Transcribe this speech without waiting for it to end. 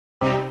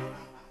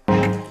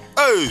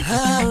Hey.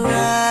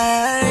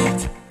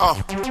 Alright.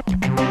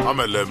 I'm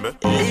a lemon.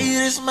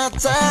 It is my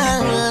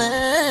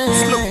talent.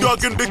 Slip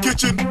dog in the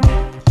kitchen.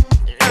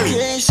 In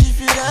case if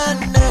you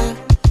don't know.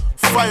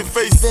 Fine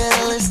face.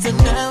 Better listen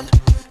down.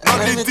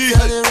 Not the D.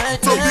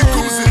 Toby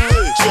Kumsi.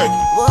 Check.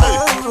 Hey.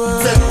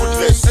 Take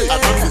goodness. I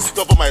don't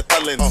discover my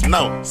talents.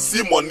 Now,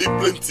 see money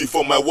plenty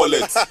for my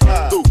wallet.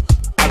 Though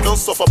I don't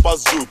suffer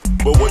past joke,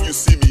 but when you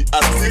see me, I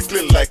still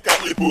clean like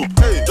Catholic Pope.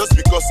 Hey, just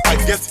because I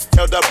get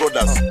elder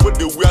brothers, when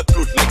they wear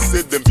clothes like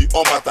say them be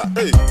all matter.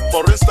 Hey,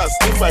 for instance,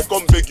 if I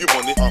come beg you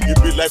money, you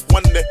be like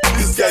one day,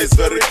 this guy is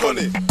very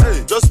funny.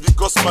 Hey, just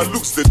because my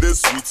looks they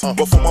sweet,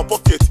 but for my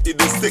pocket it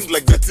they stink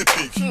like dirty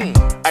pig.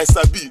 I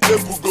sabi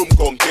ebugom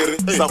konkere,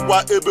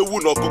 sakwa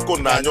ebewu no koko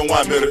na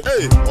anyonwa mere.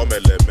 Hey,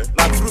 omeleme.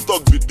 Na true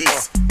talk be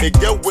this. A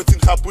girl waiting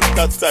happen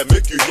that time,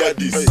 make you hear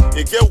this.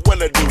 A girl when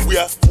they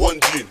wear one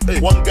jean,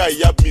 one guy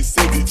yap me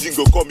say the jean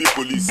go call me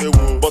police.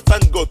 But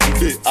thank God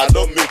today I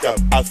don't make am.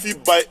 I feel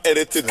buy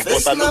anything,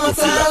 but I don't go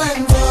feel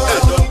am. Hey,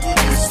 don't do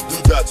this, do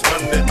that,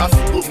 man. I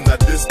feel go na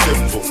this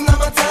tempo.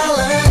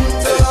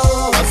 Hey,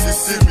 as you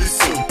see me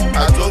so,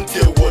 I don't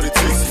care what it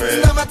takes,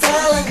 man. I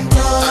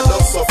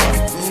don't suffer,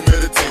 do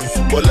many things,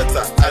 but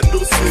later I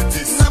know say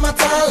this.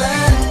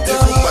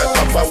 Even my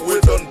papa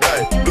we don't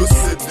die, no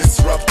say this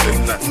rap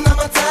thing now. I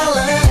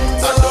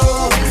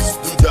don't do this,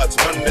 do that,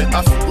 man.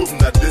 I feel go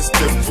na this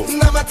tempo. Hey,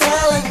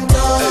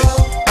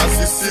 as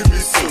you see me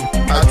so,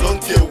 I don't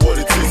care what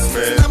it is,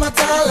 man. I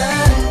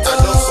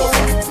don't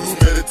suffer, do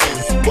many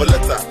things, but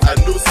later I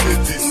know say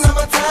this.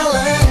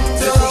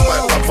 Even my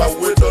papa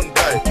we don't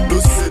die, no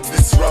say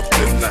this rap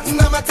thing now.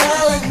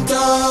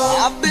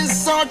 I've been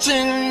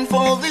searching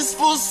for this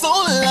for so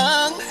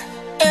long.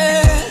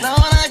 Now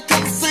I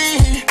can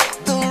see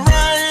the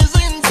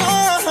rising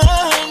sun.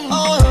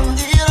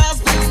 It has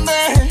been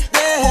there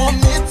for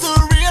me to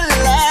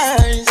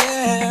realize.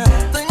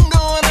 Thank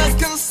God I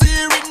can see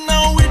it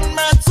now with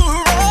my two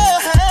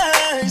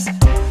eyes.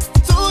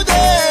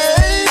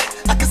 Today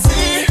I can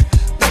see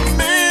the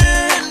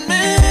man.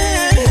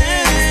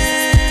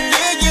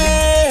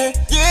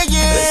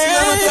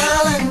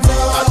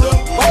 I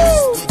don't do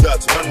this, do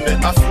that, man.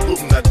 I feel go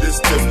na this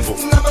tempo.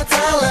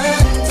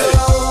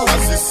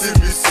 As you see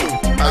me so,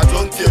 I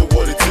don't care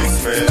what it takes,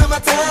 man. I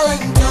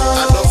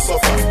don't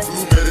suffer, do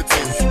many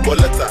things, but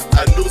later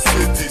I know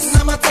say this.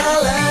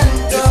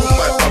 Even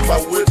my papa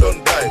we don't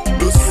die,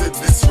 no say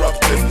this rap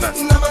thing now. I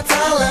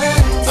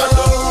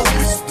don't do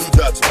this, do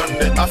that,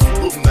 man. I feel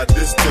go na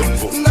this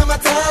tempo.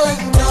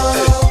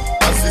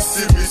 As you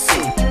see me so,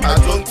 I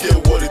don't care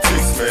what it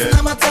takes, man.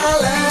 I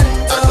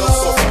don't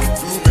suffer,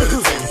 do many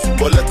things,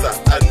 but later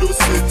I know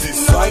say this.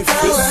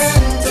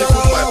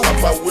 Even my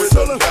papa we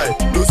don't die,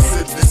 no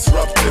say this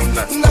rap thing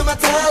now.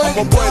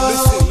 My boy,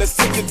 listen, let's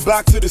take it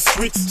back to the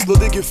streets. Slow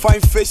digging,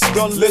 fine fish,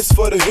 done less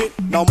for the hit.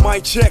 Now my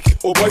check,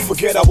 oh boy,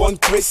 forget I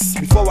want Chris.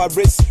 Before I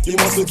race, you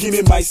must give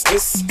me my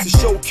space to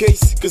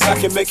showcase, cause I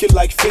can make it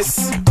like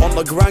fists. On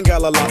the grand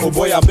galala, oh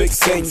boy, I make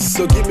sense.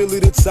 So give me a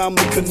little time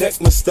to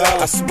connect my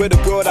style. I swear to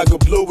God, I go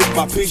blow with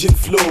my pigeon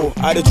flow.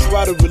 I done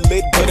try to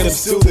relate, but I'm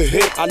still the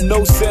hit. I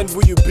know send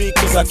who you be,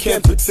 cause I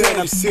can't pretend.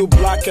 I'm still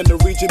black and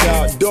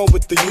original, done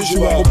with the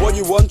usual. Oh boy,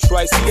 you want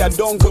try, see I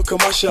don't go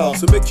commercial.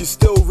 So make you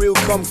still real,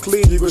 come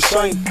clean, you go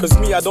shine. Cause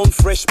me, I don't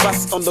fresh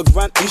pass on the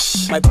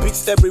grand-ish. My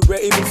beats everywhere,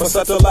 even for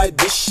satellite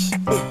dish.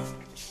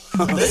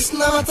 This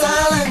not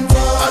talent.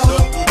 I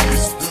don't do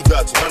this, do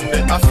that,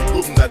 man. I feel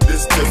go na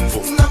this tempo.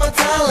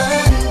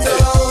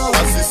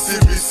 As you see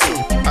me so,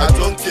 I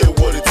don't care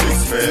what it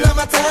takes, man.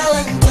 I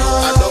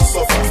don't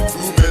suffer,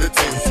 do many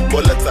things,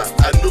 but later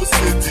I know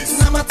say this.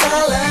 Even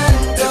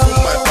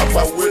my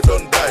papa we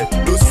don't die,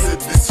 no say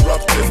this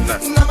rap thing now.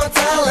 I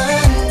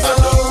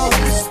don't do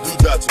this, do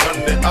that,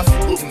 man. I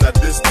feel go na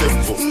this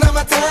tempo.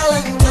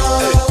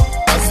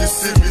 As you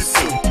see me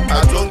so,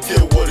 I don't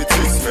care what it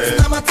takes, man.